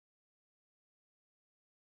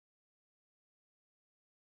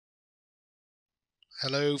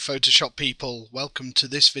Hello Photoshop people, welcome to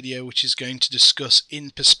this video which is going to discuss in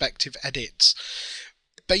perspective edits.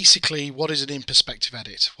 Basically, what is an in perspective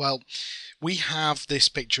edit? Well, we have this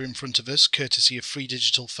picture in front of us courtesy of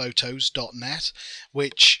freedigitalphotos.net,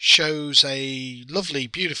 which shows a lovely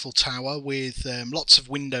beautiful tower with lots of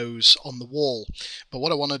windows on the wall. But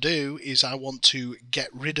what I want to do is I want to get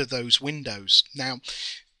rid of those windows. Now,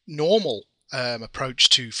 normal approach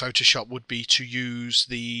to Photoshop would be to use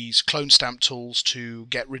these clone stamp tools to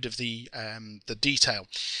get rid of the detail.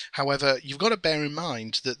 However, you've got to bear in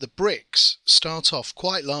mind that the bricks start off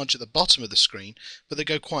quite large at the bottom of the screen, but they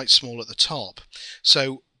go quite small at the top.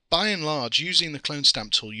 So by and large, using the clone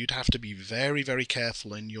stamp tool, you'd have to be very, very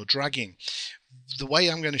careful in your dragging. The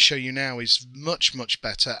way I'm going to show you now is much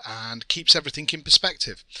better and keeps everything in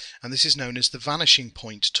perspective, and this is known as the vanishing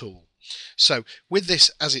point tool. So with this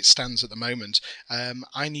as it stands at the moment,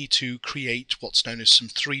 I need to create what's known as some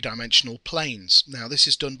three-dimensional planes. Now this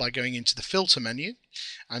is done by going into the filter menu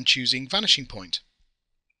and choosing vanishing point.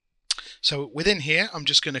 So within here I'm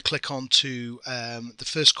just going to click on to the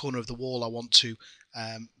first corner of the wall I want to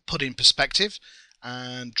put in perspective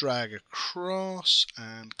and drag across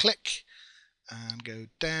and click and go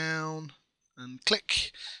down and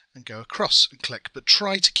click and go across and click, but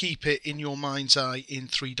try to keep it in your mind's eye in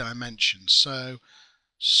 3 dimensions. So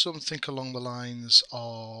something along the lines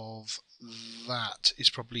of that is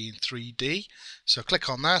probably in 3D. So click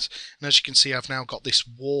on that, and as you can see I've now got this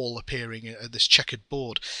wall appearing at this checkered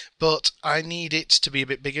board, but I need it to be a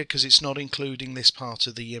bit bigger because it's not including this part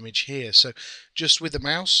of the image here. So just with the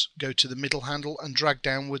mouse go to the middle handle and drag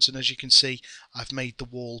downwards, and as you can see I've made the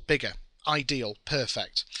wall bigger. Ideal,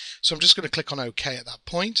 perfect. So I'm just going to click on OK at that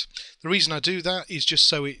point. The reason I do that is just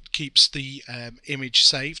so it keeps the image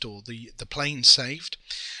saved, or the plane saved.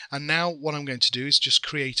 And now what I'm going to do is just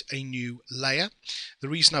create a new layer. The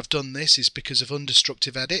reason I've done this is because of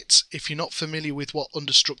undestructive edits. If you're not familiar with what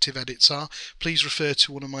undestructive edits are, please refer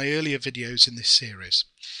to one of my earlier videos in this series.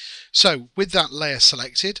 So with that layer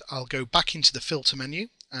selected, I'll go back into the filter menu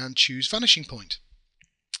and choose vanishing point.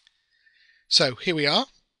 So here we are.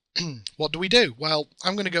 What do we do? Well,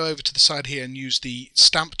 I'm going to go over to the side here and use the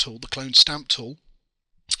stamp tool, the clone stamp tool.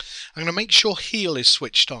 I'm going to make sure heal is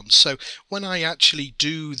switched on, so when I actually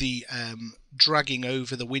do the dragging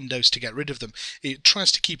over the windows to get rid of them, it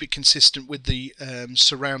tries to keep it consistent with the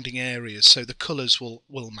surrounding areas, so the colours will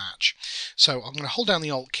match. So I'm going to hold down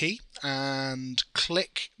the Alt key and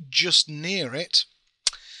click just near it,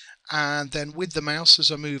 and then with the mouse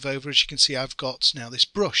as I move over, as you can see, I've got now this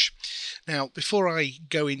brush. Now before I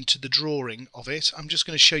go into the drawing of it, I'm just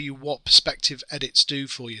going to show you what perspective edits do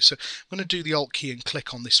for you. So I'm going to do the Alt key and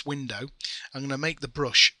click on this window. I'm going to make the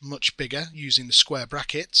brush much bigger using the square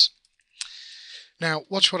brackets. Now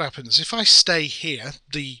watch what happens. If I stay here,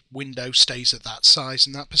 the window stays at that size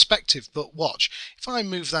and that perspective, but watch, if I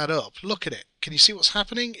move that up, look at it. Can you see what's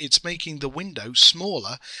happening? It's making the window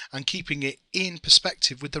smaller and keeping it in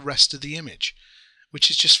perspective with the rest of the image,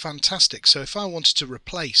 which is just fantastic. So if I wanted to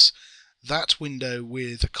replace that window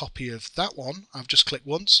with a copy of that one, I've just clicked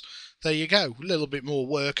once. There you go, a little bit more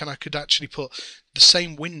work, and I could actually put the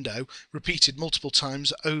same window repeated multiple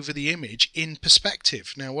times over the image in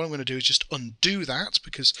perspective. Now what I'm going to do is just undo that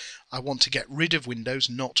because I want to get rid of windows,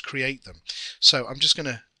 not create them. So I'm just going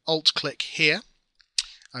to Alt click here.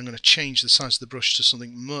 I'm going to change the size of the brush to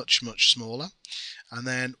something much smaller, and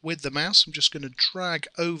then with the mouse I'm just going to drag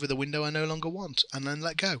over the window I no longer want and then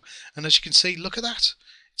let go, and as you can see, look at that,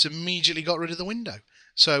 it's immediately got rid of the window.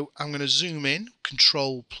 So I'm going to zoom in,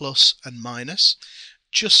 Control plus and minus,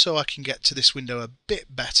 just so I can get to this window a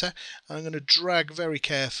bit better. I'm going to drag very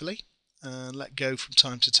carefully and let go from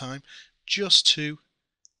time to time just to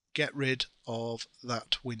get rid of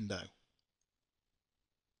that window.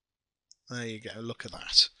 There you go, look at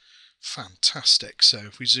that. Fantastic. So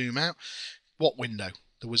if we zoom out, what window?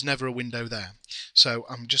 There was never a window there. So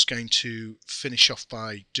I'm just going to finish off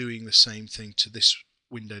by doing the same thing to this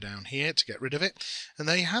window down here to get rid of it, and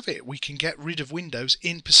there you have it. We can get rid of windows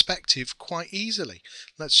in perspective quite easily.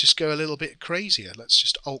 Let's just go a little bit crazier. Let's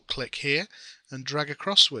just Alt click here and drag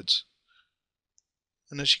acrosswards,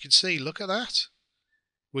 and as you can see, look at that,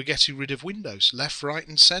 we're getting rid of windows left, right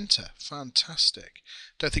and centre. Fantastic.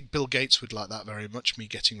 Don't think Bill Gates would like that very much, me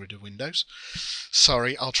getting rid of windows.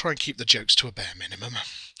 Sorry, I'll try and keep the jokes to a bare minimum.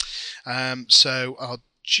 So I'll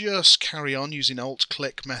just carry on using Alt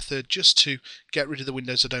click method just to get rid of the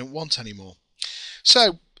windows I don't want anymore.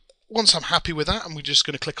 So once I'm happy with that, I'm just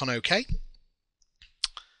going to click on OK,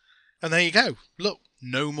 and there you go. Look,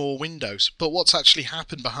 no more windows. But what's actually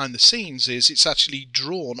happened behind the scenes is it's actually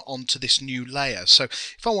drawn onto this new layer. So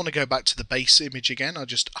if I want to go back to the base image again, I'll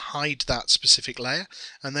just hide that specific layer,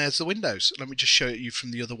 and there's the windows. Let me just show it you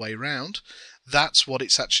from the other way around. That's what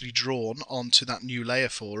it's actually drawn onto that new layer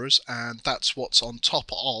for us, and that's what's on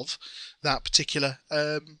top of that particular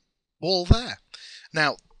wall there.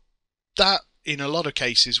 Now, that in a lot of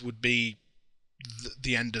cases would be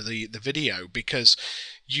the end of the video, because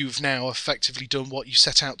you've now effectively done what you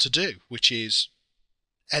set out to do, which is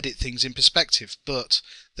edit things in perspective. But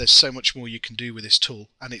there's so much more you can do with this tool,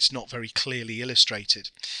 and it's not very clearly illustrated.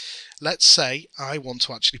 Let's say I want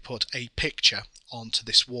to actually put a picture onto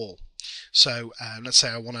this wall. So let's say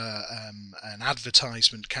I want an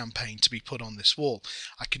advertisement campaign to be put on this wall.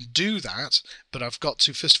 I can do that, but I've got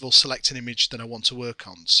to first of all select an image that I want to work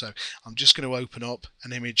on. So I'm just going to open up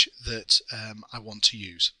an image that I want to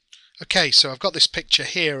use. Okay, so I've got this picture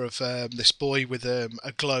here of this boy with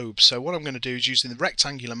a globe. So what I'm going to do is, using the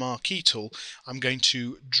rectangular marquee tool, I'm going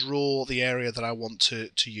to draw the area that I want to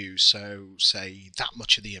use. So say that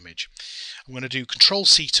much of the image. I'm going to do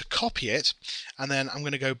Control-C to copy it, and then I'm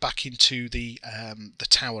going to go back into the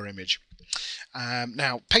tower image.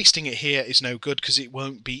 Now, pasting it here is no good because it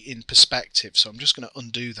won't be in perspective, so I'm just going to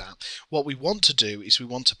undo that. What we want to do is we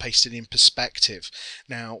want to paste it in perspective.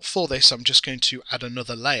 Now, for this, I'm just going to add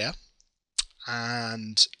another layer,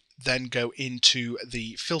 and then go into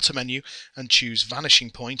the filter menu and choose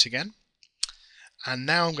Vanishing Point again. And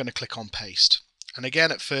now I'm going to click on Paste. And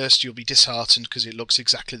again, at first you'll be disheartened because it looks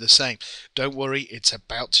exactly the same. Don't worry, it's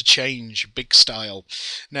about to change big style.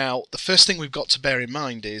 Now, the first thing we've got to bear in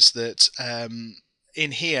mind is that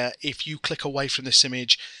in here, if you click away from this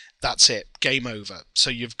image, that's it, game over.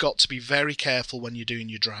 So you've got to be very careful when you're doing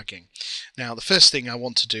your dragging. Now, the first thing I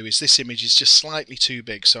want to do is, this image is just slightly too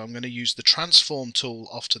big, so I'm going to use the transform tool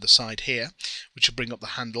off to the side here, which will bring up the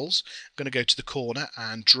handles. I'm going to go to the corner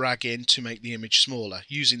and drag in to make the image smaller,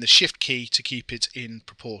 using the shift key to keep it in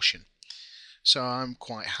proportion. So I'm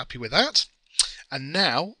quite happy with that. And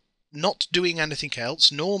now, not doing anything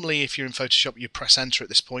else. Normally, if you're in Photoshop, you press enter at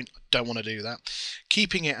this point. I don't want to do that.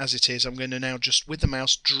 Keeping it as it is, I'm going to now just, with the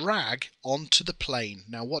mouse, drag onto the plane.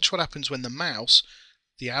 Now watch what happens when the mouse,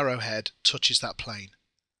 the arrowhead, touches that plane.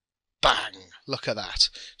 Bang! Look at that.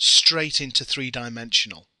 Straight into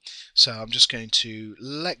three-dimensional. So I'm just going to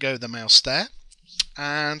let go of the mouse there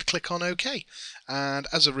and click on OK. And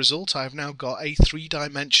as a result, I've now got a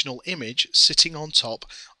three-dimensional image sitting on top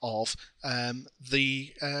of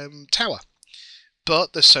the tower.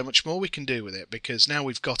 But there's so much more we can do with it, because now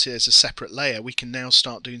we've got it as a separate layer. We can now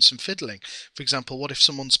start doing some fiddling. For example, what if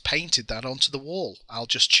someone's painted that onto the wall? I'll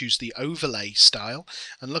just choose the overlay style,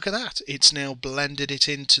 and look at that. It's now blended it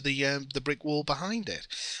into the brick wall behind it.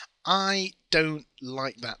 I don't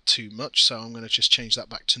like that too much, so I'm going to just change that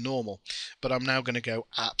back to normal. But I'm now going to go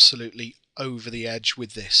absolutely over the edge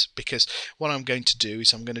with this, because what I'm going to do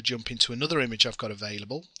is I'm going to jump into another image I've got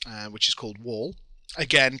available, which is called Wall.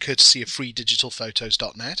 Again, courtesy of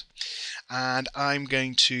freedigitalphotos.net. And I'm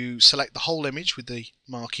going to select the whole image with the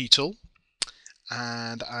marquee tool.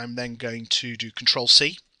 And I'm then going to do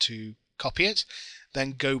Control-C to copy it.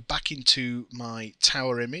 Then go back into my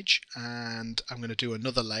tower image, and I'm going to do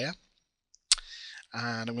another layer.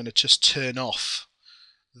 And I'm going to just turn off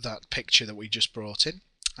that picture that we just brought in.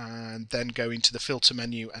 And then go into the filter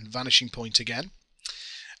menu and Vanishing Point again.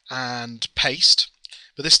 And paste.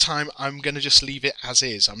 But this time I'm going to just leave it as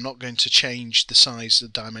is. I'm not going to change the size, the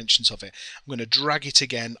dimensions of it. I'm going to drag it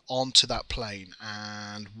again onto that plane,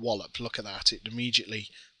 and wallop, look at that. It immediately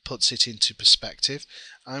puts it into perspective.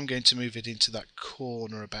 I'm going to move it into that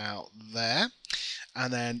corner about there,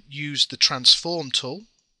 and then use the transform tool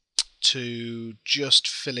to just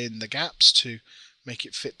fill in the gaps to make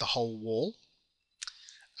it fit the whole wall,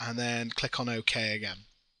 and then click on OK again.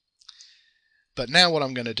 But now what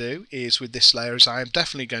I'm going to do is, with this layer, is I am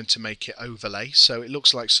definitely going to make it overlay, so it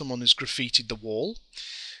looks like someone has graffitied the wall.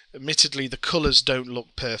 Admittedly, the colours don't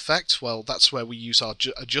look perfect. Well, that's where we use our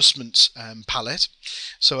adjustments palette.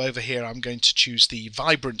 So over here I'm going to choose the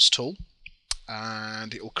Vibrance tool,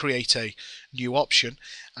 and it will create a new option.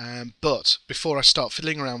 But before I start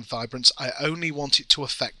fiddling around with Vibrance, I only want it to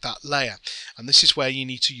affect that layer, and this is where you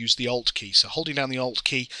need to use the Alt key. So holding down the Alt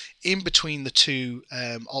key in between the two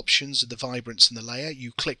options, the Vibrance and the layer,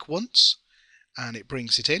 you click once and it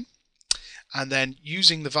brings it in. And then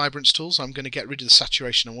using the Vibrance tools, I'm going to get rid of the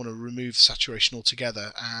saturation. I want to remove the saturation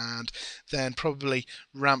altogether, and then probably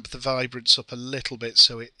ramp the Vibrance up a little bit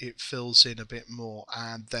so it fills in a bit more,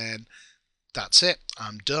 and then that's it,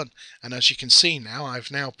 I'm done. And as you can see now,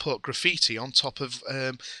 I've now put graffiti on top of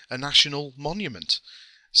a national monument.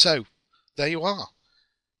 So there you are.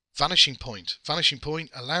 Vanishing Point. Vanishing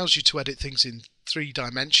Point allows you to edit things in 3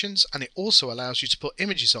 dimensions, and it also allows you to put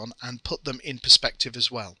images on and put them in perspective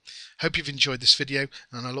as well. Hope you've enjoyed this video,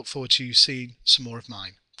 and I look forward to you seeing some more of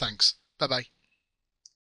mine. Thanks. Bye bye.